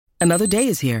Another day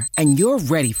is here, and you're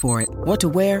ready for it. What to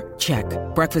wear? Check.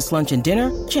 Breakfast, lunch, and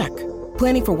dinner? Check.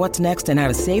 Planning for what's next and how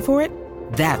to save for it?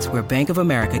 That's where Bank of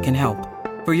America can help.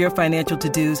 For your financial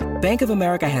to-dos, Bank of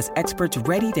America has experts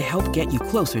ready to help get you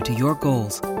closer to your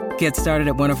goals. Get started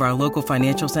at one of our local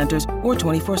financial centers or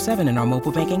 24/7 in our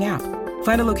mobile banking app.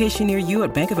 Find a location near you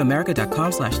at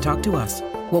bankofamerica.com/talktous.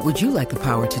 What would you like the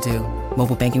power to do?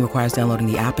 Mobile banking requires downloading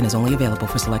the app and is only available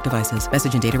for select devices.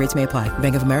 Message and data rates may apply.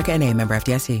 Bank of America N.A., member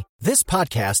FDIC. This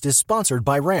podcast is sponsored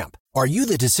by Ramp. Are you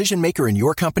the decision maker in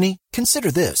your company? Consider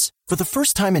this. For the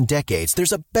first time in decades,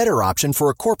 there's a better option for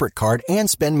a corporate card and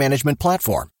spend management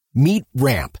platform. Meet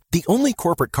Ramp, the only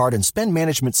corporate card and spend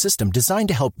management system designed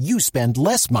to help you spend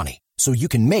less money so you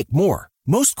can make more.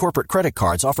 Most corporate credit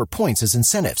cards offer points as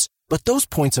incentives, but those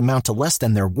points amount to less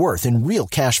than their worth in real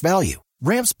cash value.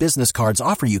 Ramp's business cards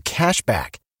offer you cash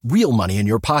back, real money in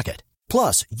your pocket.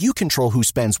 Plus, you control who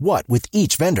spends what with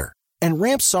each vendor. And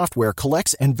Ramp's software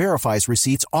collects and verifies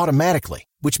receipts automatically,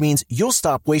 which means you'll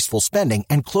stop wasteful spending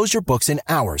and close your books in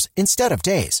hours instead of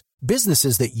days.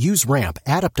 Businesses that use Ramp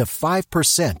add up to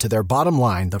 5% to their bottom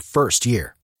line the first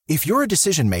year. If you're a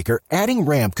decision maker, adding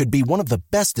Ramp could be one of the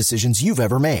best decisions you've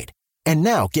ever made. And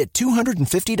now get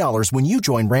 $250 when you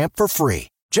join Ramp for free.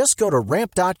 Just go to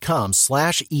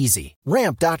ramp.com/easy.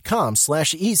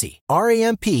 Ramp.com/easy.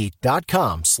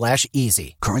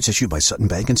 RAMP.com/easy. Cards issued by Sutton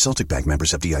Bank and Celtic Bank,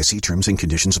 members FDIC. Terms and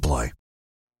conditions apply.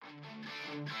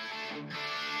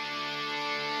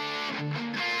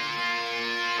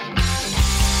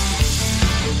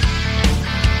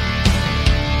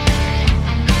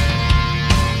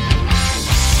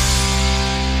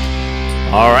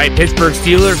 All right, Pittsburgh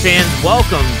Steelers fans,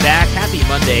 welcome back. Happy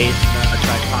Monday. It's the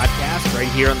Tribe Podcast right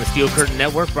here on the Steel Curtain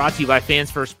Network, brought to you by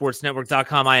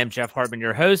FansFirstSportsNetwork.com. I am Jeff Hartman,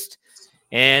 your host,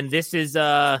 and this is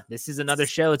another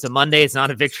show. It's a Monday. It's not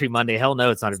a Victory Monday. Hell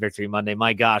no, it's not a Victory Monday.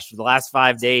 My gosh, for the last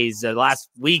 5 days, last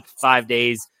week, 5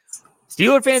 days,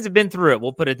 Steeler fans have been through it.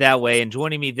 We'll put it that way. And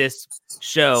joining me this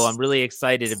show, I'm really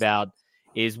excited about,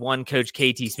 is one Coach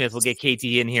KT Smith. We'll get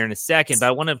KT in here in a second, but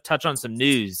I want to touch on some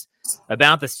news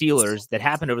about the Steelers that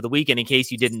happened over the weekend, in case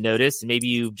you didn't notice. Maybe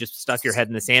you just stuck your head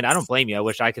in the sand. I don't blame you. I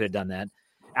wish I could have done that.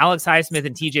 Alex Highsmith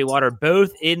and TJ Watt are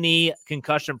both in the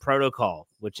concussion protocol,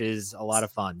 which is a lot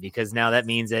of fun because now that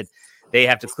means that they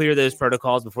have to clear those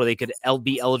protocols before they could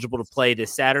be eligible to play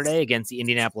this Saturday against the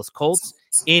Indianapolis Colts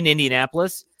in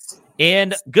Indianapolis.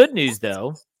 And good news,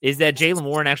 though, is that Jaylen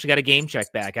Warren actually got a game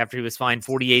check back after he was fined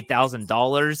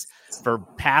 $48,000 for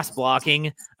pass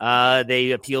blocking.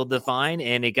 They appealed the fine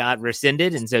and it got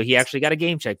rescinded. And so he actually got a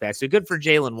game check back. So good for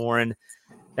Jaylen Warren.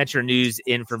 That's your news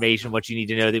information, what you need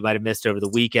to know that you might have missed over the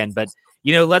weekend. But,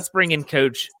 you know, let's bring in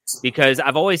Coach, because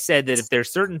I've always said that if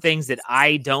there's certain things that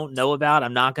I don't know about,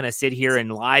 I'm not going to sit here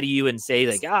and lie to you and say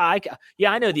like, I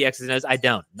know the X's and O's. I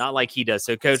don't, not like he does.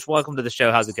 So Coach, welcome to the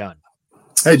show. How's it going?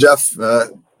 Hey, Jeff, are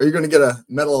you going to get a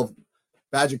Medal of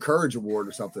Badge of Courage award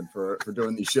or something for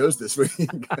doing these shows this week?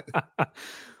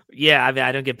 Yeah, I mean,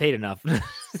 I don't get paid enough. But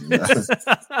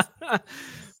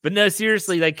no,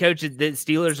 seriously, like, Coach, the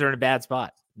Steelers are in a bad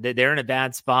spot. They're in a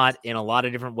bad spot in a lot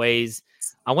of different ways.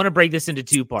 I want to break this into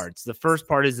two parts. The first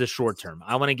part is the short term.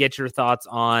 I want to get your thoughts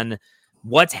on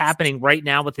what's happening right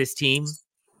now with this team,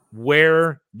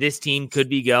 where this team could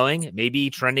be going, maybe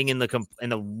trending in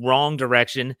the wrong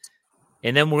direction.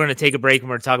 And then we're going to take a break and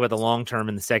we're going to talk about the long term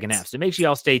in the second half. So make sure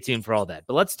y'all stay tuned for all that.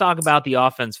 But let's talk about the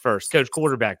offense first. Coach,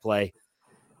 quarterback play.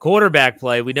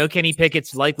 We know Kenny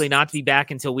Pickett's likely not to be back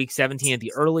until week 17 at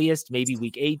the earliest, maybe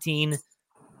week 18.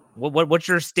 What's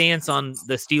your stance on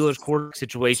the Steelers' quarterback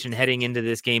situation heading into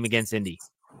this game against Indy?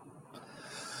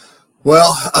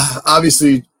 Well,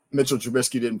 obviously, Mitchell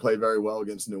Trubisky didn't play very well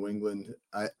against New England.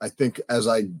 I think as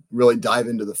I really dive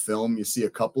into the film, you see a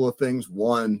couple of things.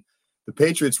 One, the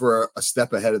Patriots were a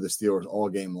step ahead of the Steelers all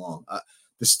game long.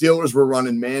 The Steelers were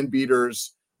running man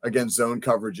beaters against zone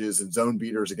coverages and zone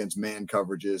beaters against man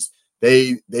coverages.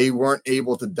 They weren't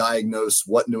able to diagnose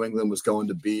what New England was going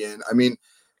to be in. I mean,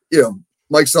 you know,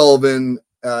 Mike Sullivan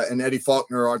and Eddie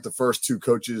Faulkner aren't the first two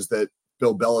coaches that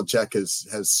Bill Belichick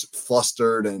has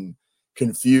flustered and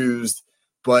confused,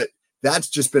 but that's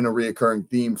just been a reoccurring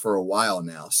theme for a while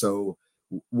now. So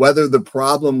whether the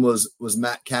problem was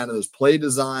Matt Canada's play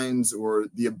designs or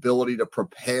the ability to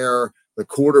prepare the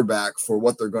quarterback for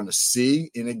what they're going to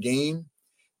see in a game,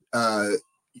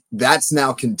 that's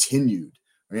now continued.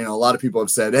 You know, a lot of people have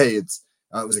said, hey, it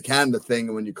was a Canada thing,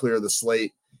 and when you clear the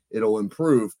slate, it'll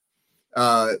improve.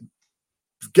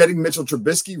 Getting Mitchell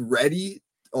Trubisky ready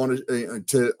on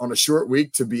a short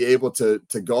week to be able to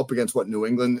go up against what New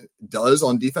England does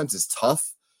on defense is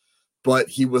tough, but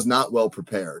he was not well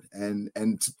prepared. And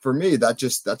for me,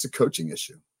 that's a coaching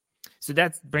issue. So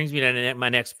that brings me to my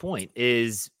next point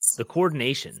is the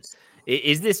coordination.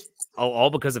 Is this all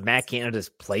because of Matt Canada's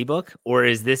playbook, or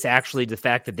is this actually the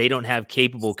fact that they don't have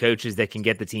capable coaches that can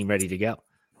get the team ready to go?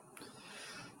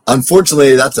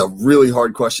 Unfortunately, that's a really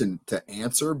hard question to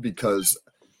answer because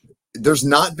there's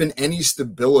not been any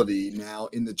stability now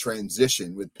in the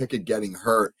transition with Pickett getting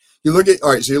hurt. You look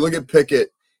at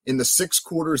Pickett in the 6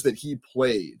 quarters that he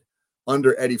played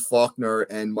under Eddie Faulkner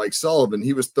and Mike Sullivan.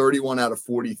 He was 31 out of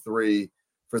 43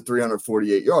 for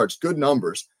 348 yards. Good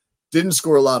numbers. Didn't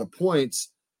score a lot of points,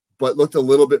 but looked a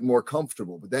little bit more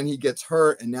comfortable. But then he gets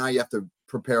hurt, and now you have to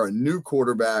prepare a new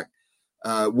quarterback.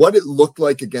 What it looked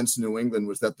like against New England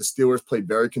was that the Steelers played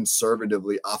very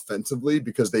conservatively offensively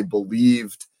because they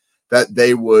believed that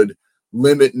they would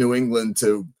limit New England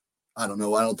to, I don't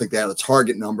know, I don't think they had a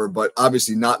target number, but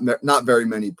obviously not very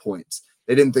many points.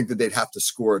 They didn't think that they'd have to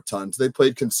score a ton, so they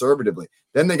played conservatively.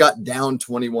 Then they got down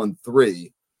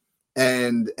 21-3,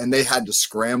 and they had to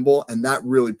scramble, and that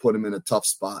really put them in a tough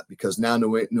spot because now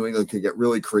New England could get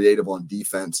really creative on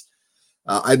defense.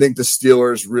 I think the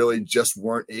Steelers really just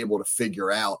weren't able to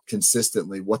figure out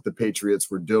consistently what the Patriots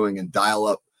were doing and dial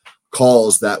up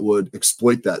calls that would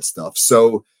exploit that stuff.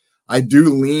 So I do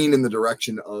lean in the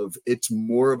direction of it's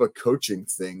more of a coaching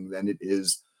thing than it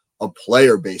is a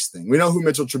player-based thing. We know who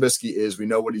Mitchell Trubisky is. We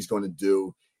know what he's going to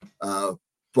do.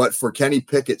 But for Kenny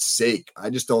Pickett's sake, I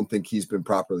just don't think he's been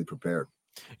properly prepared.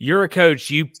 You're a coach.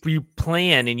 You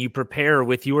plan and you prepare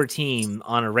with your team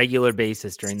on a regular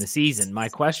basis during the season. My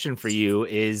question for you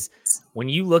is, when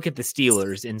you look at the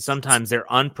Steelers in sometimes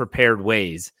their unprepared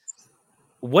ways,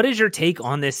 what is your take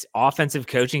on this offensive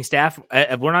coaching staff?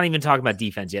 We're not even talking about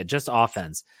defense yet, just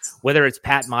offense. Whether it's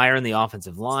Pat Meyer in the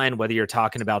offensive line, whether you're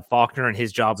talking about Faulkner and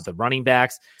his job with the running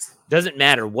backs, doesn't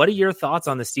matter. What are your thoughts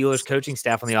on the Steelers coaching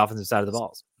staff on the offensive side of the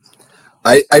balls?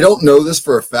 I don't know this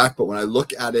for a fact, but when I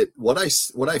look at it, what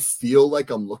I feel like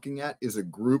I'm looking at is a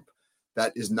group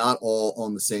that is not all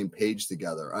on the same page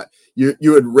together.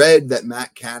 You had read that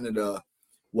Matt Canada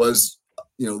was,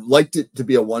 liked it to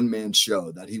be a one-man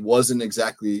show, that he wasn't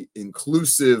exactly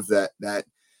inclusive, that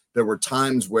there were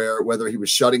times where whether he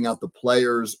was shutting out the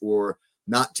players or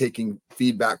not taking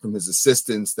feedback from his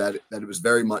assistants, that it was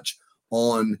very much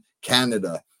on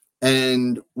Canada.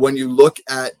 And when you look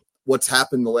at what's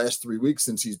happened the last 3 weeks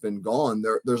since he's been gone,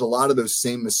 there's a lot of those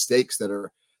same mistakes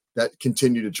that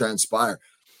continue to transpire.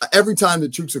 Every time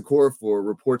that Chuks Okorafor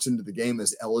reports into the game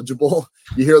as eligible,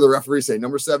 you hear the referee say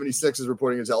number 76 is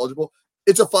reporting as eligible.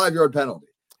 It's a 5-yard penalty.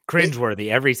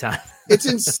 Cringeworthy every time. It's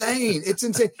insane. It's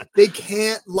insane. They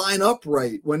can't line up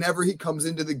right whenever he comes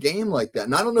into the game like that.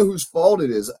 And I don't know whose fault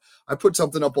it is. I put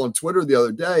something up on Twitter the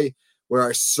other day where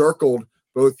I circled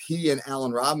both he and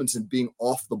Allen Robinson being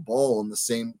off the ball on the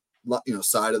same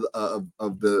side of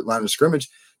the line of scrimmage.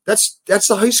 That's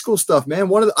the high school stuff,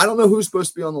 man. I don't know who's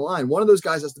supposed to be on the line. One of those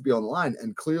guys has to be on the line,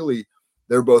 and clearly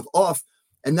they're both off.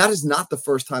 And that is not the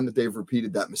first time that they've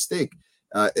repeated that mistake.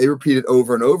 They repeat it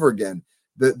over and over again.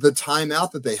 The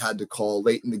timeout that they had to call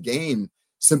late in the game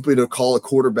simply to call a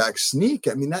quarterback sneak.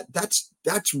 I mean,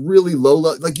 that's really low.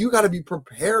 Like, you got to be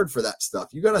prepared for that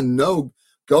stuff. You got to know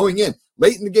going in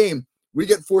late in the game. We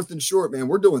get 4th and short, man.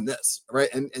 We're doing this, right?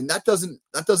 And that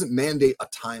doesn't mandate a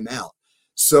timeout.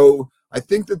 So I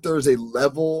think that there's a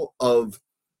level of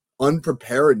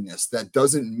unpreparedness that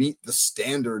doesn't meet the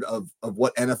standard of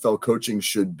what NFL coaching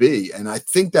should be. And I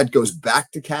think that goes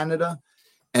back to Canada,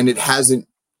 and it hasn't,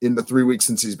 in the 3 weeks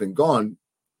since he's been gone,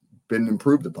 been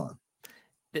improved upon.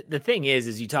 The thing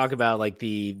is you talk about like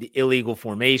the illegal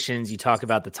formations, you talk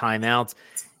about the timeouts.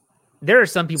 There are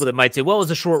some people that might say, well, it's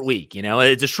a short week.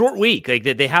 It's a short week. Like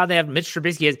they have Mitch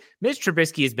Trubisky. Mitch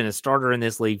Trubisky has been a starter in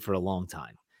this league for a long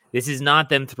time. This is not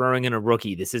them throwing in a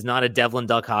rookie. This is not a Devlin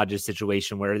Duck Hodges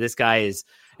situation where this guy is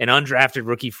an undrafted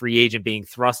rookie free agent being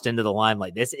thrust into the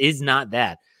limelight. This is not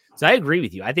that. So I agree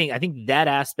with you. I think that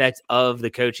aspect of the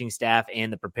coaching staff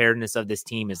and the preparedness of this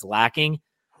team is lacking.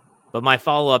 But my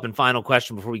follow-up and final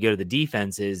question before we go to the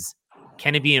defense is,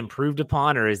 can it be improved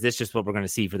upon, or is this just what we're going to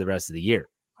see for the rest of the year?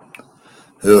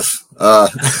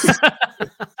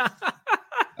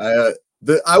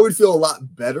 I would feel a lot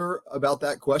better about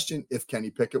that question if Kenny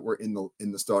Pickett were in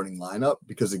the starting lineup,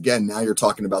 because again, now you're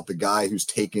talking about the guy who's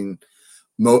taking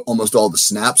almost all the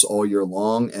snaps all year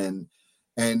long,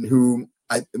 and who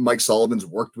Mike Sullivan's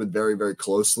worked with very, very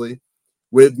closely.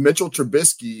 With Mitchell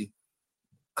Trubisky,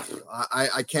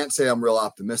 I can't say I'm real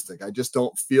optimistic. I just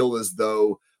don't feel as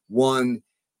though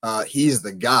he's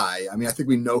the guy. I mean, I think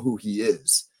we know who he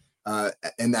is.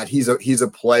 And that he's a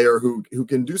player who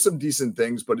can do some decent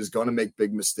things, but is going to make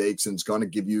big mistakes and is going to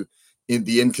give you in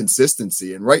the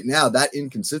inconsistency. And right now, that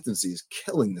inconsistency is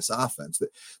killing this offense. The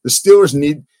Steelers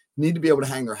need to be able to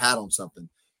hang their hat on something.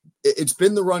 It's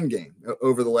been the run game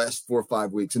over the last 4 or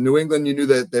 5 weeks. In New England, you knew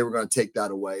that they were going to take that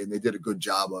away, and they did a good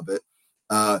job of it.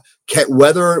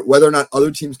 Whether or not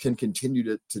other teams can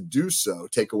continue to do so,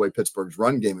 take away Pittsburgh's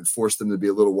run game and force them to be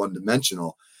a little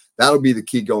one-dimensional, that'll be the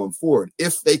key going forward.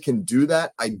 If they can do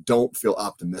that, I don't feel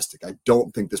optimistic. I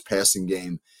don't think this passing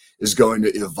game is going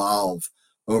to evolve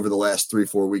over the last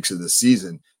 3-4 weeks of the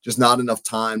season. Just not enough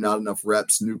time, not enough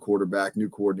reps, new quarterback, new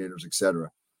coordinators,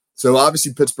 etc. So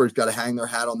obviously Pittsburgh's got to hang their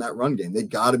hat on that run game. They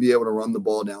got to be able to run the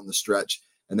ball down the stretch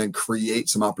and then create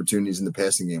some opportunities in the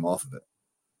passing game off of it.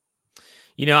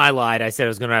 I lied. I said I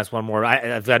was going to ask one more.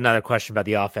 I've got another question about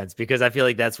the offense because I feel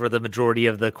like that's where the majority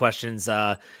of the questions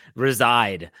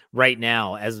reside right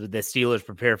now as the Steelers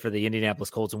prepare for the Indianapolis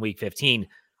Colts in Week 15.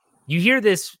 You hear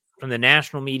this from the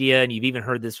national media, and you've even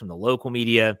heard this from the local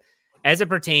media as it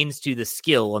pertains to the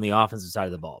skill on the offensive side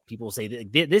of the ball. People say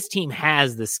that this team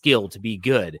has the skill to be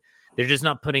good. They're just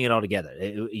not putting it all together.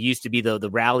 It used to be the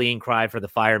rallying cry for the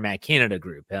Fire Matt Canada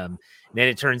group. Then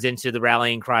it turns into the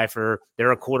rallying cry for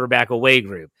they're a quarterback away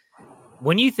group.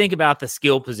 When you think about the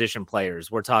skill position players,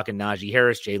 we're talking Najee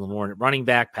Harris, Jaylen Warren at running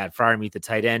back, Pat Freiermuth, the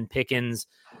tight end, Pickens,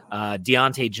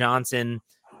 Deontay Johnson.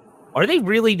 Are they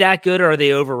really that good, or are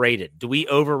they overrated? Do we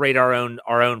overrate our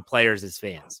own players as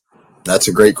fans? That's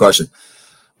a great question.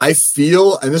 I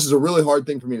feel, and this is a really hard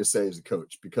thing for me to say as a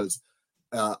coach, because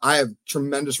I have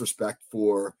tremendous respect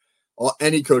for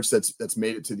any coach that's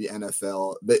made it to the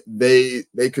NFL.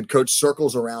 They could coach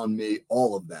circles around me,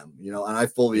 all of them, and I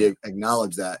fully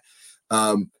acknowledge that.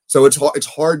 So it's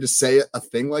hard to say a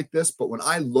thing like this, but when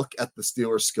I look at the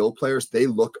Steelers skill players, they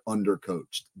look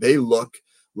undercoached. They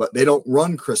don't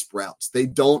run crisp routes.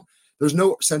 There's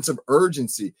no sense of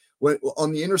urgency.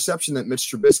 On the interception that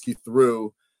Mitch Trubisky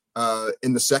threw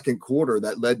in the second quarter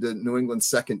that led to New England's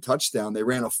second touchdown, they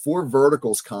ran a 4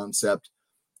 verticals concept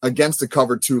against the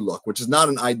cover 2 look, which is not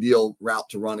an ideal route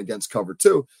to run against cover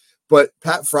 2. But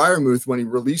Pat Freiermuth, when he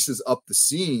releases up the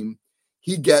seam,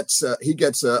 he gets a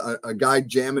guy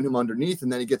jamming him underneath,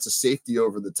 and then he gets a safety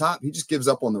over the top. He just gives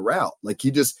up on the route. Like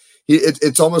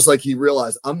it's almost like he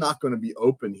realized, I'm not going to be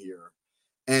open here.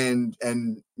 And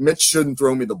Mitch shouldn't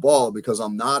throw me the ball because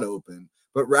I'm not open.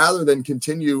 But rather than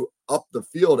continue up the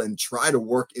field and try to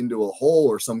work into a hole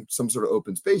or some sort of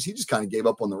open space, he just kind of gave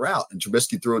up on the route. And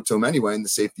Trubisky threw it to him anyway, and the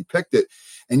safety picked it.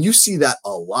 And you see that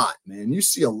a lot, man. You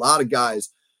see a lot of guys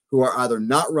who are either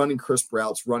not running crisp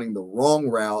routes, running the wrong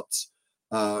routes,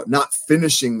 not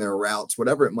finishing their routes,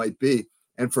 whatever it might be.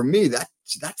 And for me,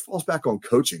 that falls back on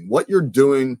coaching. What you're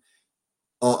doing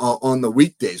on the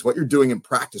weekdays, what you're doing in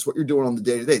practice, what you're doing on the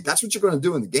day-to-day, that's what you're going to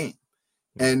do in the game.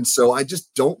 And so I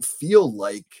just don't feel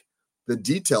like the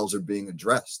details are being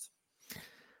addressed.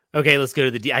 Okay, let's go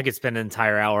to I could spend an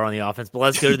entire hour on the offense, but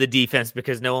let's go to the defense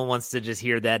because no one wants to just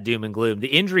hear that doom and gloom. The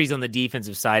injuries on the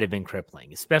defensive side have been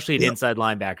crippling, especially at inside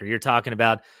linebacker. You're talking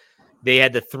about they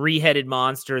had the 3-headed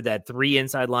monster, that 3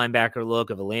 inside linebacker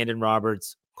look of Landon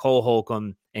Roberts, Cole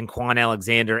Holcomb, and Quan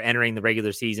Alexander entering the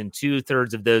regular season.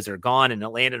 2/3 of those are gone, and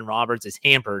Landon Roberts is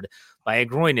hampered by a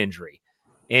groin injury.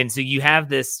 And so you have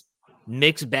this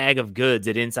mixed bag of goods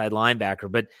at inside linebacker.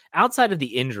 But outside of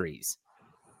the injuries,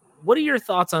 what are your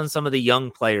thoughts on some of the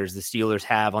young players the Steelers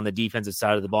have on the defensive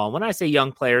side of the ball? And when I say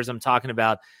young players, I'm talking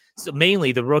about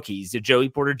mainly the rookies, Joey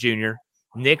Porter Jr.,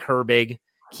 Nick Herbig,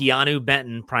 Keanu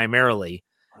Benton primarily.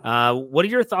 What are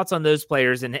your thoughts on those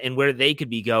players and where they could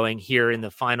be going here in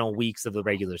the final weeks of the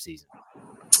regular season?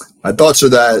 My thoughts are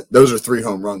that those are 3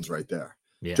 home runs right there.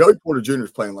 Yeah. Joey Porter Jr.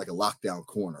 is playing like a lockdown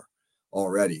corner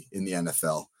already in the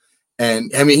NFL.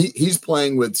 And I mean, he's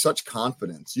playing with such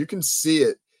confidence. You can see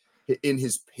it in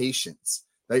his patience.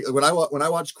 Like when I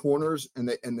watch corners and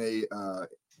they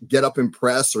get up in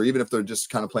press, or even if they're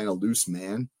just kind of playing a loose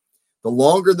man, the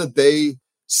longer that they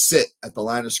sit at the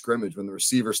line of scrimmage when the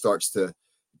receiver starts to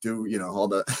do, all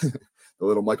the the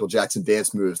little Michael Jackson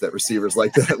dance moves that receivers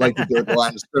like to do at the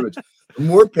line of scrimmage, the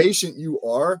more patient you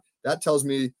are, that tells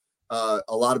me a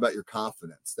lot about your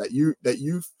confidence, that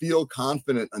you feel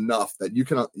confident enough that you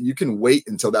can wait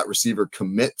until that receiver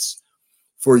commits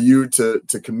for you to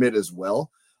commit as well.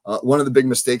 One of the big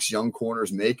mistakes young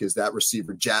corners make is that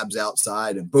receiver jabs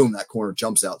outside and boom, that corner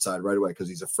jumps outside right away because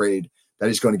he's afraid that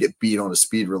he's going to get beat on a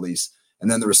speed release. And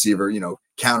then the receiver,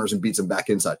 counters and beats him back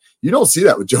inside. You don't see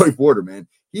that with Joey Porter, man.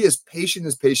 He is patient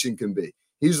as patient can be.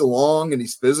 He's long and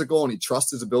he's physical and he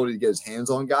trusts his ability to get his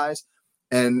hands on guys.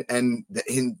 And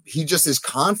he just is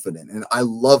confident. And I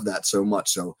love that so much.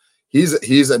 So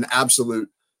he's an absolute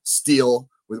steal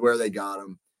with where they got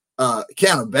him.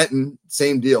 Keanu Benton,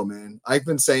 same deal, man. I've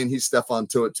been saying he's Stephon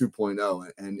Tuitt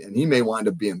 2.0, and he may wind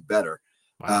up being better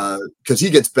because he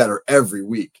gets better every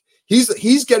week.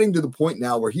 He's getting to the point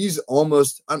now where he's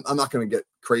almost, I'm not going to get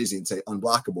crazy and say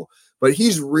unblockable, but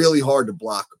he's really hard to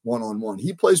block one-on-one.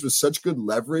 He plays with such good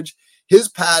leverage. His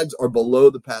pads are below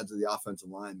the pads of the offensive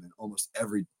lineman almost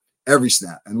every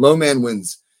snap, and low man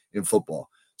wins in football.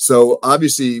 So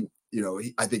obviously,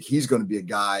 I think he's going to be a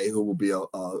guy who will be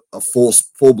a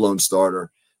full-blown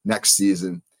starter next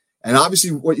season. And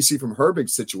obviously what you see from Herbig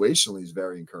situationally is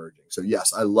very encouraging. So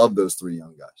yes, I love those three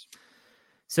young guys.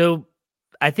 So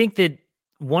I think that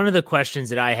one of the questions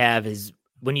that I have is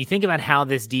when you think about how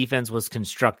this defense was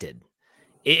constructed,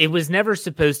 it was never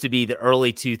supposed to be the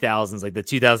early 2000s, like the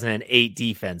 2008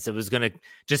 defense that was going to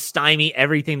just stymie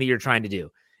everything that you're trying to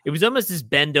do. It was almost this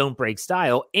bend, don't break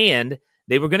style, and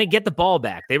they were going to get the ball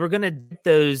back. They were going to get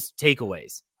those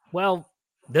takeaways. Well,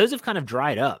 those have kind of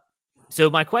dried up. So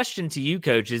my question to you,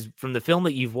 Coach, is from the film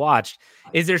that you've watched,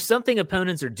 is there something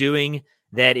opponents are doing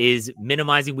that is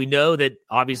minimizing? We know that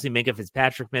obviously Minkah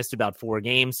Fitzpatrick missed about 4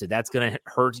 games, so that's going to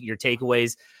hurt your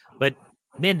takeaways. But,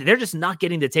 man, they're just not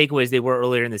getting the takeaways they were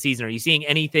earlier in the season. Are you seeing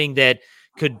anything that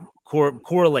could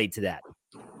correlate to that?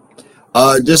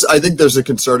 I think there's a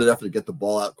concerted effort to get the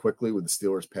ball out quickly with the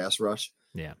Steelers pass rush.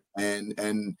 Yeah. And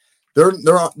the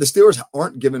Steelers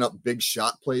aren't giving up big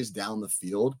shot plays down the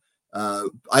field.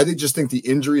 I just think the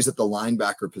injuries at the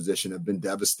linebacker position have been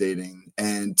devastating,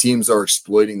 and teams are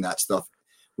exploiting that stuff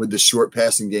with the short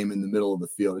passing game in the middle of the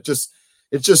field.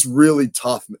 It's just really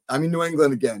tough. I mean, New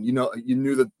England, again, you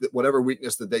knew that whatever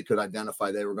weakness that they could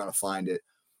identify, they were going to find it.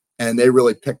 And they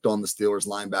really picked on the Steelers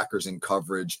linebackers in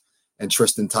coverage, and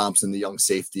Tristan Thompson, the young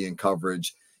safety, in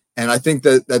coverage. And I think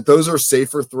that those are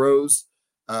safer throws.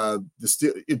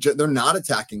 They're not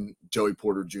attacking Joey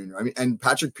Porter Jr. I mean, and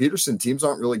Patrick Peterson, teams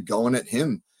aren't really going at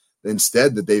him.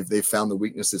 Instead, that they've found the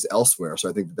weaknesses elsewhere. So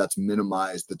I think that's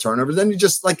minimized the turnovers. Then you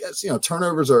just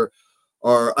turnovers are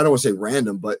I don't want to say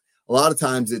random, but a lot of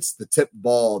times it's the tip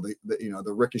ball, the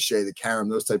ricochet, the carom,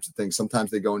 those types of things.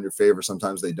 Sometimes they go in your favor,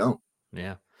 sometimes they don't.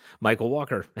 Yeah. Michael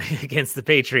Walker against the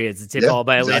Patriots, the tip ball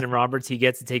by exactly. Landon Roberts. He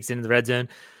takes it into the red zone.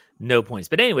 No points.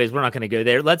 But anyways, we're not going to go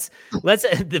there. Let's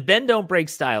the bend don't break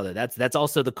style though. That's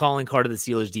also the calling card of the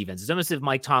Steelers defense. It's almost as if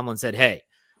Mike Tomlin said, "Hey,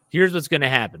 here's what's going to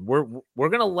happen. We're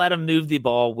going to let them move the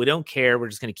ball. We don't care. We're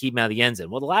just going to keep them out of the end zone."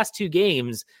 Well, the last 2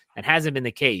 games, that hasn't been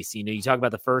the case. You talk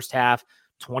about the first half,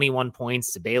 21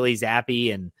 points to Bailey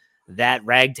Zappi and that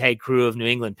ragtag crew of New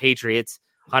England Patriots.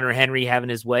 Hunter Henry having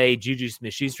his way, Juju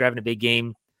Smith-Schuster having a big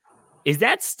game. Is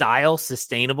that style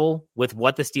sustainable with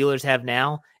what the Steelers have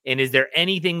now? And is there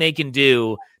anything they can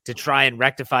do to try and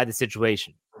rectify the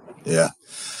situation? Yeah.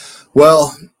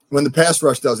 Well, when the pass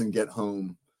rush doesn't get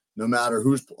home, no matter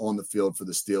who's on the field for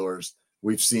the Steelers,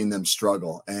 we've seen them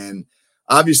struggle. And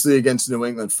obviously against New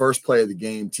England, first play of the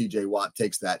game, TJ Watt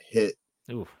takes that hit,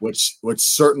 which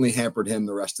certainly hampered him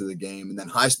the rest of the game. And then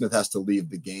Highsmith has to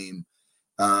leave the game.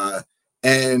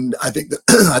 And I think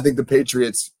the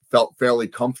Patriots felt fairly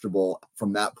comfortable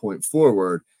from that point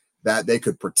forward that they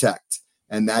could protect.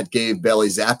 And that gave Bailey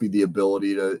Zappi the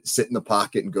ability to sit in the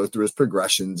pocket and go through his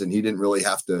progressions. And he didn't really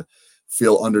have to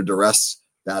feel under duress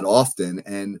that often.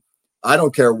 And I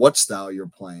don't care what style you're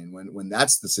playing. When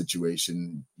that's the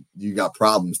situation, you got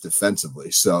problems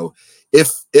defensively. So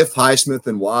if Highsmith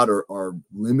and Watt are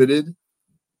limited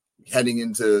heading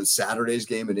into Saturday's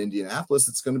game in Indianapolis,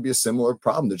 it's going to be a similar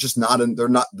problem. They're just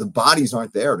the bodies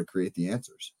aren't there to create the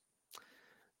answers.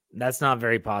 That's not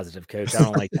very positive, Coach. I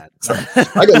don't like that.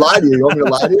 I can lie to you. You want me to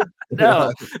lie to you?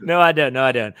 No, I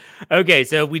don't. Okay,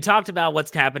 so we talked about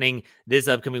what's happening this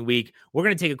upcoming week. We're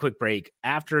going to take a quick break.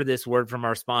 After this word from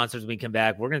our sponsors, when we come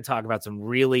back, we're going to talk about some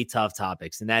really tough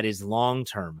topics, and that is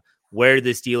long-term, where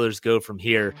the Steelers go from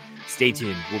here. Stay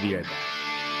tuned. We'll be right back.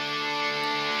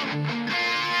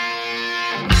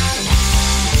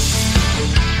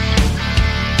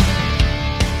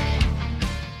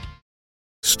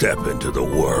 Step into the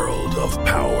world of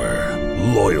power,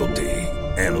 loyalty,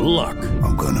 and luck.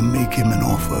 I'm going to make him an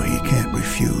offer he can't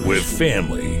refuse. With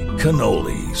family,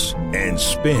 cannolis, and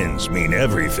spins mean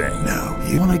everything. Now,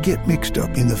 you want to get mixed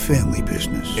up in the family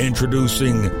business.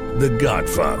 Introducing The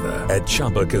Godfather at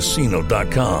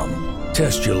ChumbaCasino.com.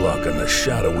 Test your luck in the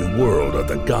shadowy world of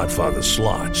The Godfather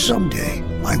slot. Someday,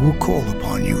 I will call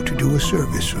upon you to do a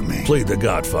service for me. Play The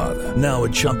Godfather, now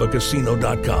at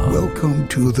ChumbaCasino.com. Welcome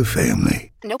to the family.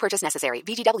 No purchase necessary.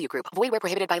 VGW Group. Void where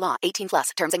prohibited by law.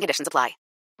 18+. Terms and conditions apply.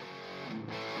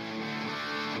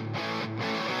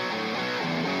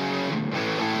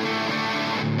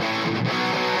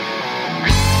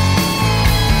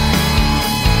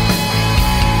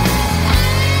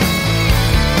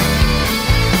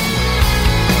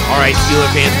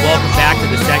 Steeler fans, welcome back to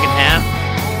the second half.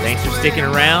 Thanks for sticking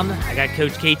around. I got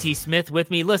Coach KT Smith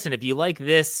with me. Listen, if you like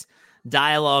this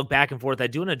dialogue back and forth, I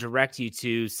do want to direct you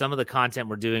to some of the content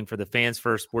we're doing for the Fans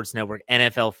First Sports Network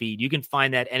NFL feed. You can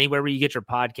find that anywhere where you get your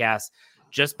podcasts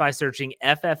just by searching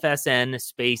FFSN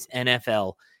space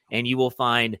NFL. And you will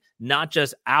find not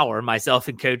just myself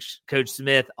and Coach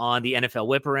Smith on the NFL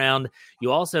Whip Around.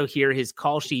 You also hear his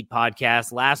Call Sheet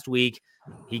podcast. Last week,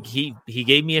 he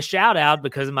gave me a shout out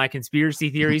because of my conspiracy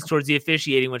theories towards the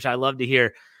officiating, which I love to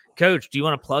hear. Coach, do you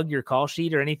want to plug your Call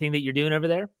Sheet or anything that you're doing over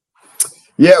there?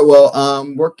 Yeah, well,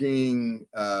 I'm working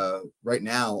right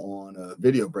now on a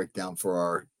video breakdown for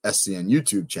our SCN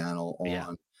YouTube channel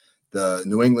on the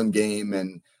New England game.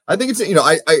 And I think it's,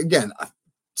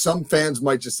 some fans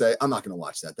might just say, I'm not going to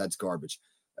watch that. That's garbage.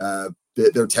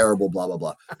 They're terrible, blah, blah,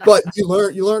 blah. But you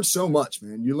learn so much,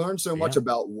 man. You learn so much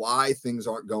about why things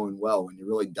aren't going well when you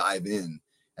really dive in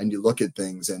and you look at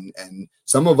things. And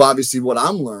some of obviously what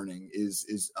I'm learning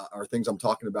are things I'm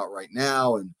talking about right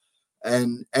now.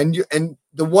 And the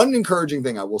one encouraging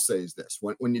thing I will say is this: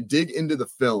 when you dig into the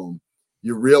film,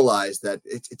 you realize that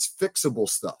it's fixable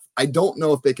stuff. I don't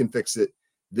know if they can fix it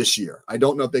this year. I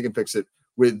don't know if they can fix it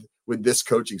with this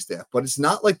coaching staff, but it's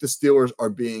not like the Steelers are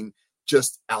being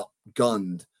just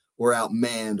outgunned or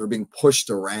outmanned or being pushed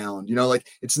around.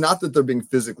 It's not that they're being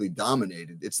physically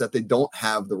dominated. It's that they don't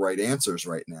have the right answers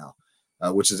right now,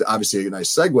 which is obviously a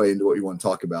nice segue into what you want to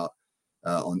talk about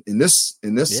in this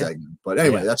segment. But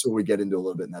anyway, that's what we get into a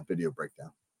little bit in that video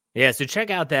breakdown. Yeah, so check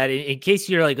out that. In case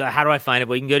you're like, how do I find it?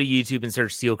 Well, you can go to YouTube and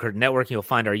search Steel Curtain Network. And you'll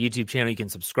find our YouTube channel. You can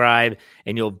subscribe,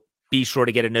 and you'll be sure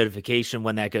to get a notification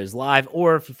when that goes live.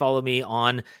 Or if you follow me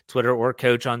on Twitter or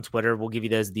Coach on Twitter, we'll give you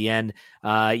those at the end.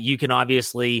 You can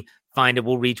obviously find it.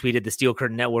 We'll retweet it. The Steel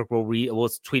Curtain Network, we'll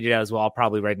tweet it out as well. I'll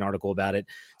probably write an article about it.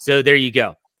 So there you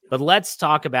go. But let's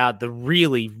talk about the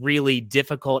really, really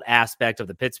difficult aspect of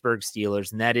the Pittsburgh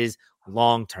Steelers, and that is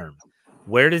long-term.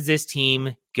 Where does this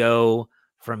team go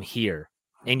from here?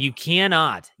 And you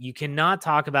cannot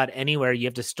talk about anywhere. You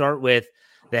have to start with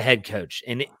the head coach.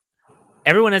 And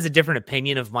everyone has a different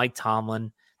opinion of Mike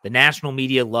Tomlin. The national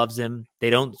media loves him. They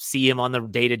don't see him on the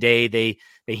day-to-day. They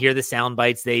hear the sound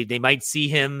bites. They might see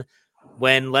him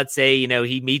when, let's say,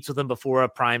 he meets with them before a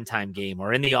primetime game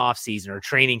or in the offseason or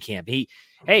training camp. The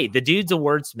dude's a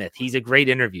wordsmith. He's a great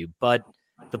interview. But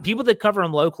the people that cover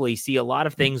him locally see a lot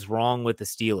of things wrong with the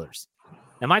Steelers.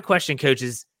 Now, my question, Coach,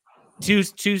 is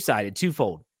two-sided,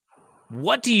 twofold.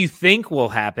 What do you think will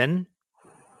happen?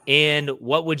 And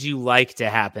what would you like to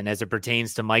happen as it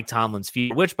pertains to Mike Tomlin's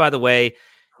future, which, by the way,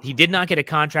 he did not get a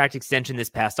contract extension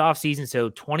this past offseason. So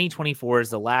 2024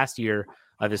 is the last year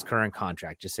of his current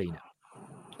contract, just so you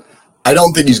know. I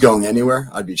don't think he's going anywhere.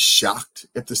 I'd be shocked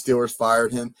if the Steelers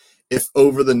fired him. If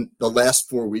over the last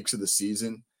 4 weeks of the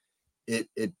season,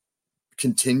 it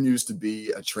continues to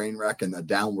be a train wreck and a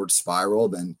downward spiral,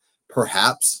 then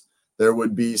perhaps there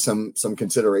would be some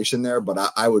consideration there,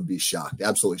 but I would be shocked,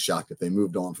 absolutely shocked if they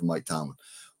moved on from Mike Tomlin.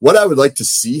 What I would like to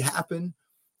see happen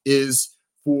is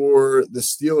for the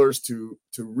Steelers to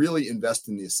really invest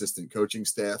in the assistant coaching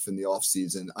staff in the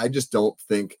offseason. I just don't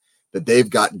think that they've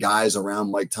got guys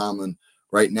around Mike Tomlin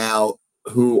right now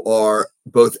who are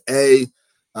both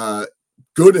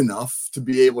good enough to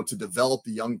be able to develop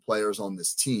the young players on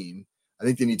this team. I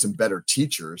think they need some better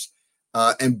teachers.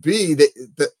 And B,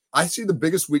 I see the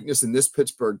biggest weakness in this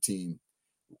Pittsburgh team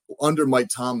under Mike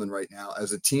Tomlin right now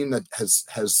as a team that has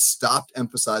stopped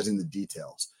emphasizing the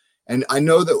details. And I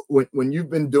know that when you've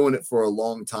been doing it for a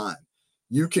long time,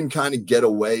 you can kind of get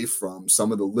away from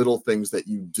some of the little things that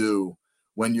you do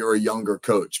when you're a younger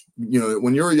coach.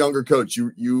 When you're a younger coach,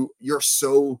 you're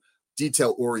so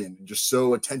detail oriented, just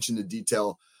so attention to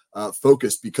detail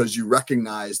focused, because you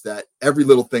recognize that every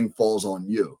little thing falls on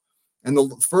you. And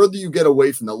the further you get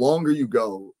away from, the longer you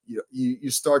go, you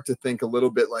start to think a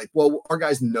little bit like, well, our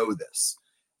guys know this.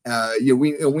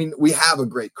 We have a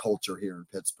great culture here in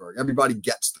Pittsburgh. Everybody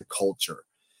gets the culture.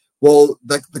 Well,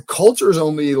 the culture is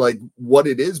only like what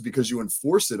it is because you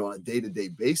enforce it on a day-to-day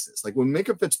basis. Like when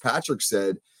Minkah Fitzpatrick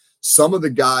said, some of the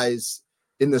guys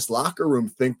in this locker room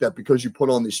think that because you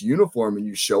put on this uniform and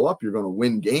you show up, you're going to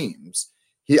win games.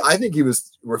 I think he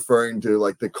was referring to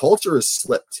like the culture has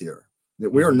slipped here.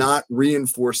 That we are not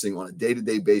reinforcing on a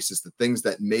day-to-day basis the things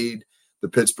that made the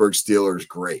Pittsburgh Steelers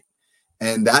great.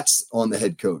 And that's on the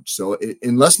head coach. So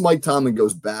unless Mike Tomlin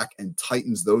goes back and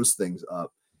tightens those things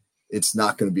up, it's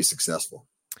not going to be successful.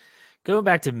 Going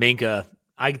back to Minkah,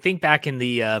 I think back in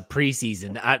the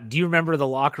preseason, do you remember the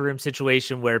locker room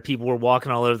situation where people were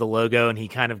walking all over the logo and he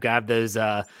kind of grabbed those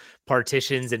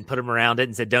partitions and put them around it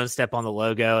and said, don't step on the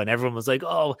logo. And everyone was like,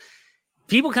 oh,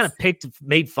 people kind of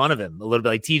made fun of him a little bit.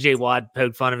 Like TJ Watt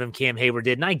poked fun of him, Cam Hayward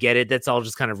did, and I get it. That's all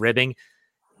just kind of ribbing.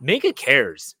 Minka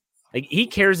cares. Like, he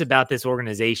cares about this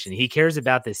organization. He cares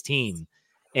about this team.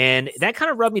 And that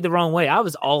kind of rubbed me the wrong way. I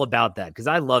was all about that because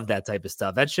I love that type of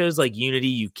stuff. That shows like unity.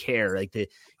 You care, like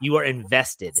you are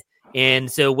invested. And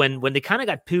so when they kind of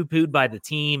got poo-pooed by the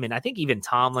team, and I think even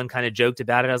Tomlin kind of joked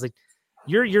about it, I was like,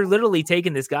 you're literally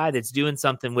taking this guy that's doing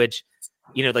something which,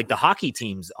 you know, like the hockey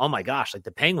teams, oh my gosh, like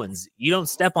the Penguins, you don't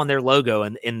step on their logo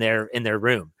in their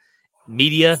room.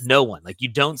 Media, no one. Like, you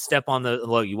don't step on the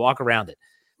logo, you walk around it.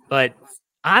 But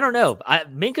I don't know.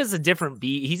 Minka's a different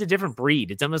beat. He's a different breed.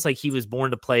 It's almost like he was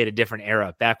born to play at a different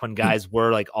era, back when guys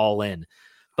were like all in.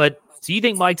 But so you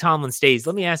think Mike Tomlin stays?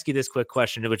 Let me ask you this quick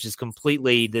question, which is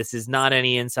completely, this is not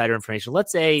any insider information.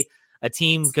 Let's say a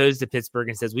team goes to Pittsburgh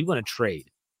and says, we want to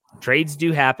trade. Trades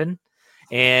do happen.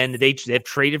 And they've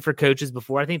traded for coaches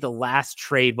before. I think the last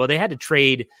trade, well, they had to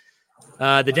trade.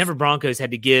 The Denver Broncos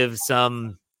had to give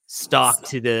some stock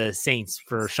to the Saints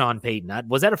for Sean Payton.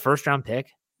 Was that a first-round pick?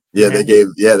 Yeah, they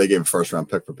gave a first-round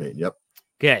pick for Payton. Yep.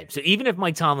 Okay, so even if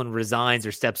Mike Tomlin resigns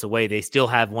or steps away, they still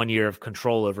have 1 year of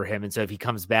control over him. And so if he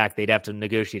comes back, they'd have to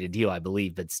negotiate a deal, I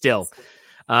believe. But still,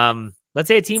 let's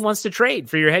say a team wants to trade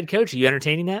for your head coach. Are you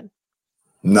entertaining that?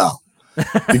 No.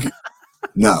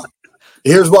 No.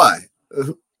 Here's why.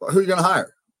 Who are you going to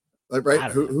hire? Like,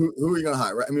 right? Who are you going to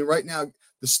hire? Right? I mean, right now,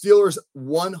 the Steelers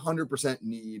 100%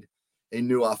 need a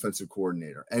new offensive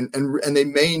coordinator, and they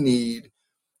may need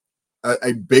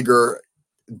a bigger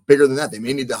than that. They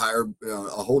may need to hire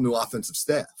a whole new offensive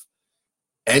staff,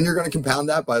 and you're going to compound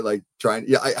that by like trying.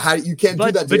 Yeah, you can't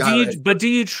do that. But do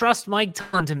you trust Mike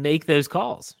Tomlin to make those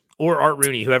calls, or Art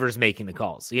Rooney, whoever's making the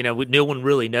calls? You know, no one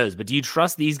really knows. But do you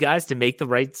trust these guys to make the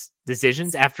right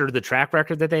decisions after the track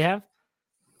record that they have?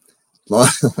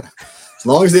 As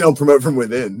long as they don't promote from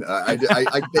within,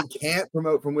 they can't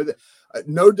promote from within.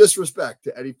 No disrespect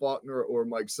to Eddie Faulkner or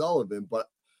Mike Sullivan, but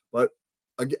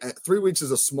again, 3 weeks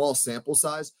is a small sample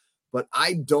size. But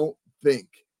I don't think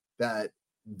that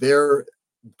they're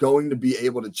going to be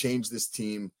able to change this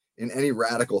team in any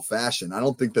radical fashion. I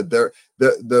don't think that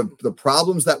the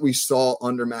problems that we saw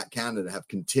under Matt Canada have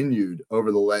continued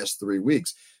over the last 3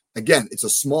 weeks. Again, it's a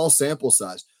small sample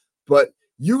size, but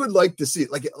you would like to see,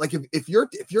 like if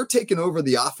you're taking over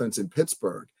the offense in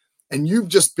Pittsburgh and you've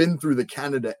just been through the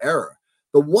Canada era,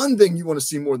 the one thing you want to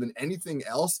see more than anything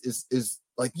else is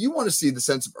like, you want to see the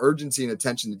sense of urgency and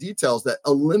attention to details that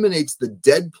eliminates the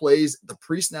dead plays, the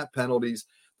pre-snap penalties,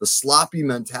 the sloppy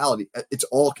mentality. It's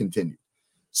all continued.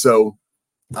 So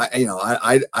I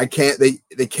can't,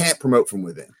 they can't promote from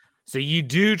within. So you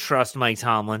do trust Mike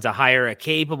Tomlin to hire a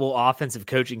capable offensive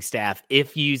coaching staff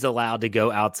if he's allowed to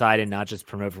go outside and not just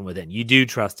promote from within. You do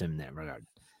trust him in that regard.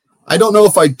 I don't know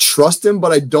if I trust him,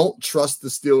 but I don't trust the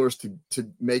Steelers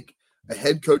to make a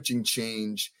head coaching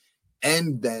change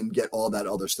and then get all that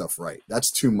other stuff right. That's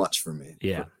too much for me.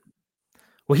 Yeah.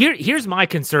 Well, here's my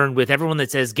concern with everyone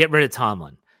that says get rid of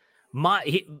Tomlin.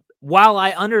 While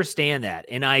I understand that,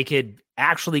 and I could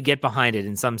actually get behind it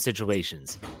in some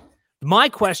situations, my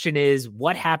question is,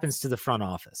 what happens to the front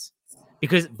office?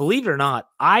 Because believe it or not,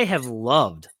 I have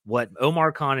loved what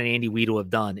Omar Khan and Andy Weidel have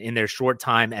done in their short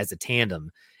time as a tandem,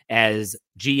 as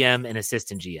GM and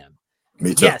assistant GM.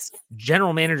 Me too. Yes,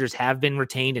 general managers have been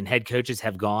retained and head coaches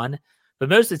have gone, but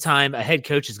most of the time a head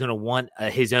coach is going to want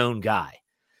his own guy.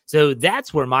 So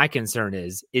that's where my concern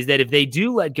is that if they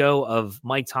do let go of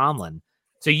Mike Tomlin,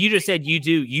 so you just said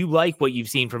you like what you've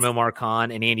seen from Omar Khan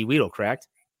and Andy Weidel, correct?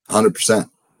 100%.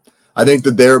 I think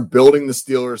that they're building the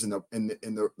Steelers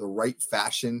in the right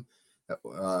fashion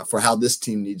for how this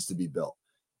team needs to be built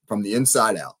from the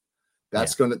inside out.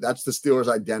 That's the Steelers'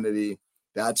 identity.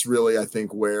 That's really, I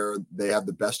think, where they have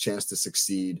the best chance to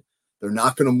succeed. They're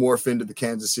not going to morph into the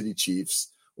Kansas City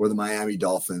Chiefs or the Miami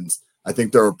Dolphins. I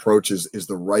think their approach is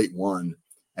the right one.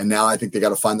 And now I think they got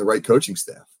to find the right coaching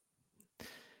staff.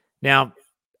 Now,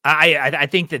 I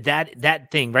think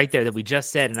that thing right there that we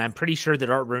just said, and I'm pretty sure that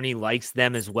Art Rooney likes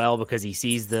them as well because he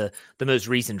sees the most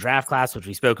recent draft class, which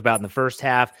we spoke about in the first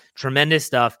half. Tremendous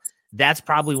stuff. That's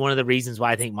probably one of the reasons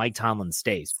why I think Mike Tomlin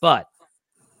stays. But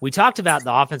we talked about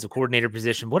the offensive coordinator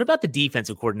position. What about the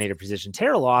defensive coordinator position?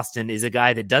 Terrell Austin is a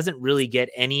guy that doesn't really get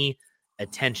any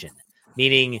attention,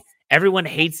 meaning everyone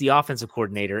hates the offensive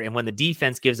coordinator, and when the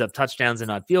defense gives up touchdowns and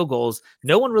not field goals,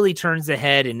 no one really turns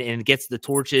ahead and gets the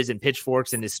torches and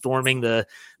pitchforks and is storming the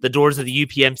doors of the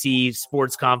UPMC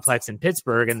sports complex in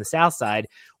Pittsburgh and the South Side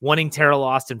wanting Terrell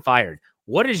Austin fired.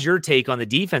 What is your take on the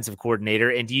defensive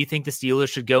coordinator, and do you think the Steelers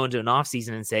should go into an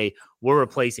offseason and say, we're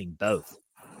replacing both?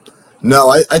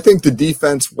 No, I think the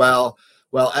defense, while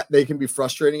Well, they can be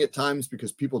frustrating at times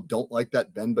because people don't like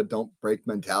that bend but don't break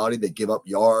mentality. They give up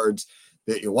yards.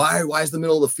 Why is the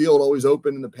middle of the field always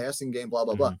open in the passing game? Blah,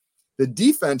 blah, blah. The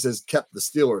defense has kept the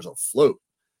Steelers afloat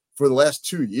for the last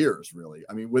 2 years, really.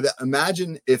 I mean,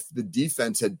 imagine if the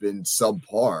defense had been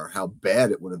subpar, how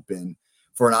bad it would have been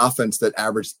for an offense that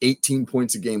averaged 18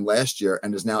 points a game last year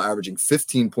and is now averaging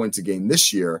 15 points a game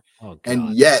this year.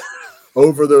 And yet,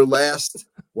 over their last,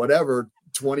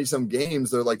 20-some games,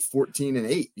 they're like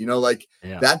 14-8.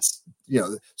 That's,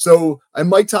 so, and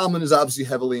Mike Tomlin is obviously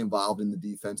heavily involved in the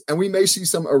defense, and we may see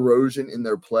some erosion in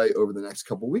their play over the next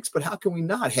couple of weeks, but how can we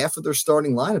not? Half of their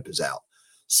starting lineup is out.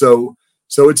 So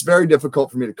it's very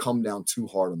difficult for me to come down too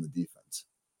hard on the defense.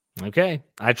 Okay.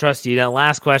 I trust you. Now,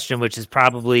 last question, which is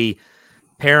probably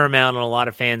paramount on a lot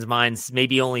of fans' minds,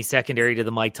 maybe only secondary to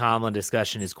the Mike Tomlin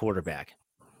discussion, is quarterback.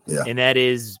 Yeah. And that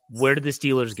is, where do the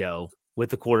Steelers go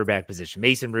with the quarterback position?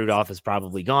 Mason Rudolph is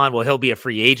probably gone. Well, he'll be a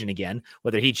free agent again.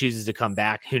 Whether he chooses to come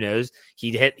back, who knows?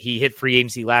 He hit free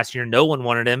agency last year. No one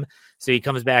wanted him, so he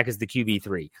comes back as the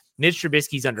QB3. Mitch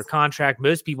Trubisky's under contract.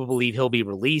 Most people believe he'll be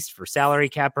released for salary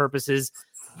cap purposes.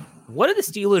 What do the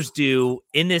Steelers do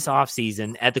in this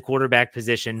offseason at the quarterback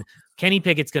position? Kenny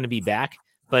Pickett's going to be back,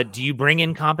 but do you bring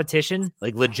in competition,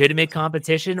 like legitimate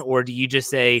competition, or do you just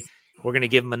say, we're going to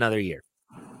give him another year?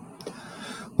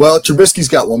 Well, Trubisky's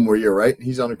got one more year, right?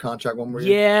 He's under contract one more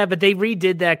year. Yeah, but they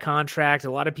redid that contract.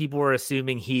 A lot of people are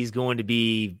assuming he's going to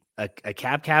be a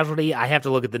cap casualty. I have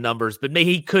to look at the numbers, but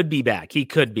maybe he could be back. He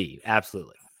could be,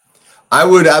 absolutely. I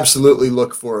would absolutely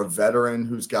look for a veteran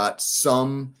who's got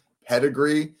some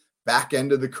pedigree, back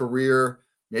end of the career,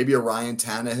 maybe a Ryan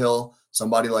Tannehill,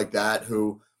 somebody like that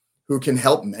who can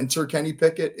help mentor Kenny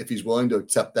Pickett if he's willing to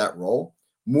accept that role.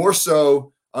 More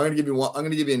so, I'm going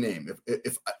to give you a name.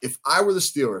 If I were the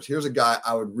Steelers, here's a guy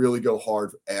I would really go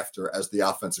hard after as the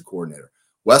offensive coordinator.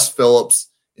 Wes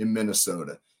Phillips in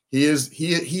Minnesota. He has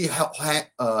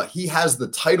the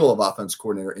title of offensive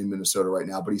coordinator in Minnesota right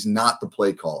now, but he's not the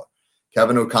play caller.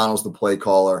 Kevin O'Connell's the play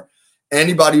caller.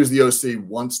 Anybody who's the OC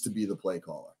wants to be the play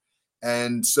caller.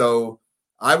 And so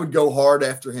I would go hard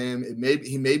after him.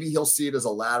 Maybe he'll see it as a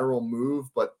lateral move,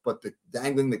 but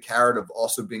dangling the carrot of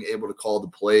also being able to call the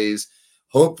plays,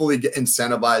 hopefully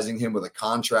incentivizing him with a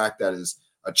contract that is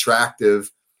attractive.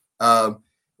 I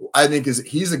think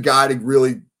he's a guy to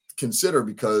really consider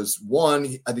because,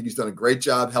 one, I think he's done a great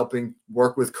job helping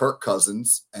work with Kirk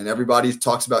Cousins, and everybody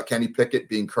talks about Kenny Pickett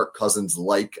being Kirk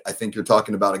Cousins-like. I think you're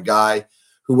talking about a guy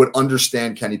who would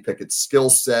understand Kenny Pickett's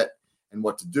skill set and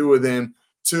what to do with him.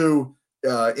 Two,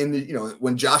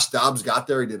 when Josh Dobbs got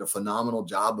there, he did a phenomenal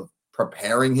job of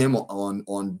preparing him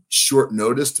on short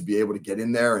notice to be able to get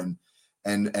in there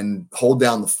and hold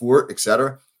down the fort, et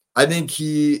cetera. I think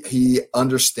he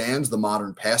understands the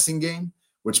modern passing game,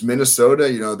 which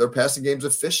Minnesota, their passing game's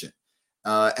efficient.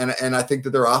 And I think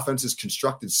that their offense is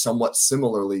constructed somewhat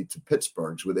similarly to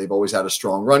Pittsburgh's, where they've always had a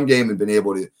strong run game and been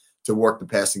able to work the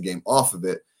passing game off of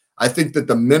it. I think that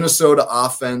the Minnesota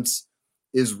offense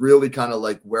is really kind of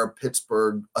like where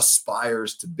Pittsburgh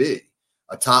aspires to be.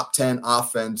 A top 10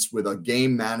 offense with a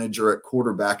game manager at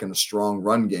quarterback and a strong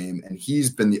run game. And he's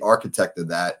been the architect of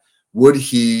that. Would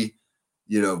he,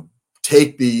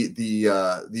 take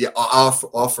the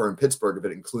offer in Pittsburgh if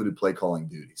it included play calling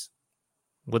duties?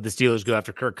 Would the Steelers go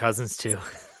after Kirk Cousins too?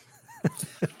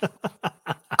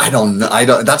 I don't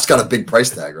know. That's got a big price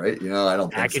tag, right? I don't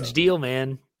think package so. Deal,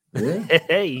 man. Yeah.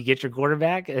 Hey, you get your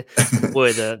quarterback.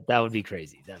 Boy, that would be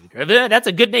crazy. That'd be great. That's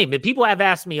a good name. But people have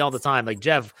asked me all the time, like,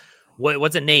 Jeff,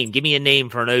 what's a name? Give me a name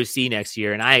for an OC next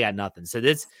year, and I got nothing. So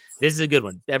this is a good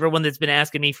one. Everyone that's been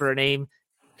asking me for a name,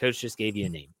 Coach just gave you a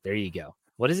name. There you go.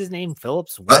 What is his name?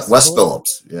 Phillips? Wes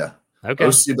Phillips. Yeah. Okay.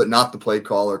 OC, but not the play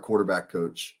caller, quarterback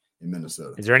coach in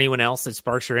Minnesota. Is there anyone else that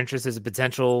sparks your interest as a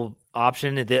potential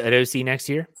option at OC next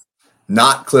year?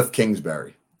 Not Cliff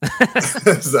Kingsbury.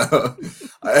 So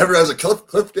everyone has a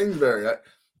Cliff Kingsbury.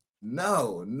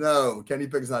 No. Kenny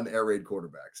Pickett's not an air raid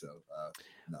quarterback. So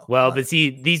no. Well, but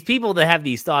see, these people that have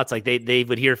these thoughts, like they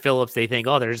would hear Phillips, they think,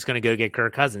 oh, they're just going to go get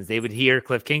Kirk Cousins. They would hear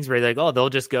Cliff Kingsbury, like, oh, they'll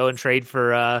just go and trade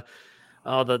for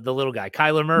the little guy,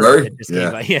 Kyler Murray. That just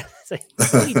came by. Yeah. It's like,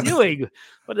 what are you doing?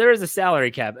 But there is a salary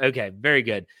cap. Okay, very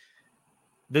good.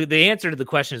 The answer to the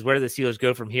question is, where do the Steelers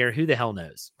go from here? Who the hell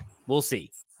knows? We'll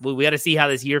see. We got to see how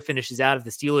this year finishes out. If the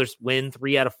Steelers win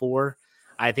 3 out of 4,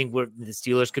 I think the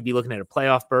Steelers could be looking at a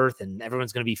playoff berth, and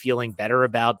everyone's going to be feeling better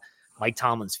about Mike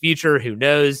Tomlin's future. Who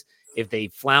knows? If they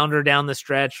flounder down the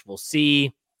stretch, we'll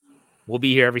see. We'll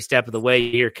be here every step of the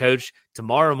way here, Coach,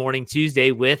 tomorrow morning,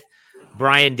 Tuesday, with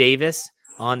Brian Davis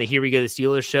on the Here We Go the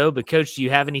Steelers show. But Coach, do you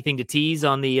have anything to tease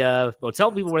on the well,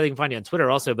 tell people where they can find you on Twitter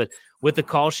also, but with the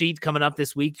call sheet coming up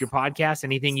this week, your podcast,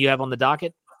 anything you have on the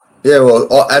docket? Yeah,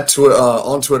 well,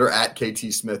 on Twitter at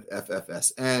KT Smith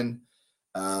FFSN.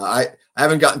 I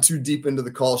haven't gotten too deep into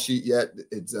the call sheet yet.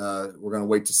 It's we're going to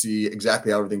wait to see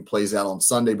exactly how everything plays out on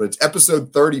Sunday, but it's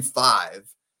episode 35,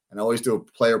 and I always do a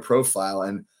player profile,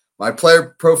 and my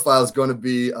player profile is going to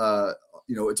be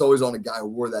it's always on a guy who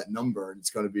wore that number, and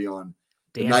it's going to be on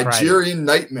the Nigerian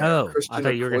Nightmare. Oh, I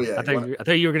thought you were going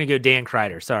to go Dan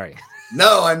Kreider. Sorry.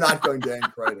 No, I'm not going Dan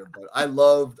Kreider, but I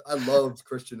loved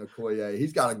Christian Okoye.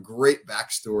 He's got a great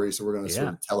backstory, so we're going to sort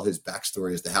of tell his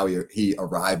backstory as to how he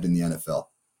arrived in the NFL.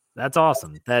 That's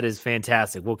awesome. That is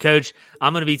fantastic. Well, Coach,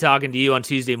 I'm going to be talking to you on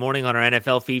Tuesday morning on our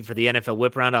NFL feed for the NFL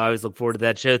Whip Round. I always look forward to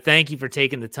that show. Thank you for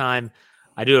taking the time.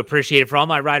 I do appreciate it. For all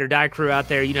my Ride or Die crew out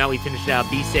there, you know how we finish it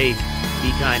out. Be safe,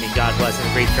 be kind, and God bless. And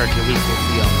a great start to your week. We'll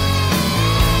see you all.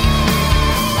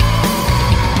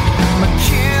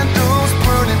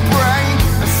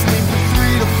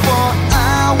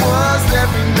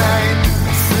 Every night,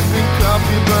 sipping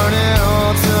coffee, burning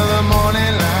all till the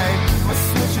morning light. My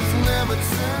switch is never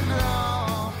turned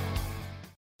off.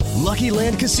 Lucky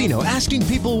Land Casino, asking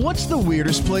people, what's the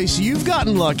weirdest place you've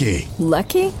gotten lucky?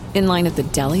 Lucky? In line at the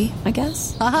deli, I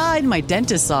guess? Aha, in my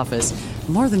dentist's office.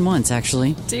 More than once,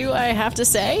 actually. Do I have to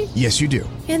say? Yes, you do.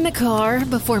 In the car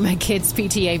before my kids'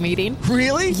 PTA meeting.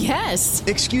 Really? Yes.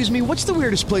 Excuse me, what's the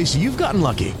weirdest place you've gotten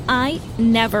lucky? I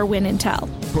never win and tell.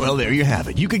 Well, there you have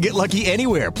it. You can get lucky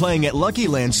anywhere, playing at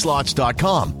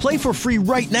LuckyLandSlots.com. Play for free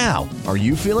right now. Are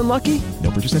you feeling lucky?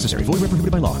 No purchase necessary. Void where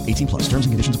prohibited by law. 18+. Terms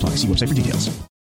and conditions apply. See website for details.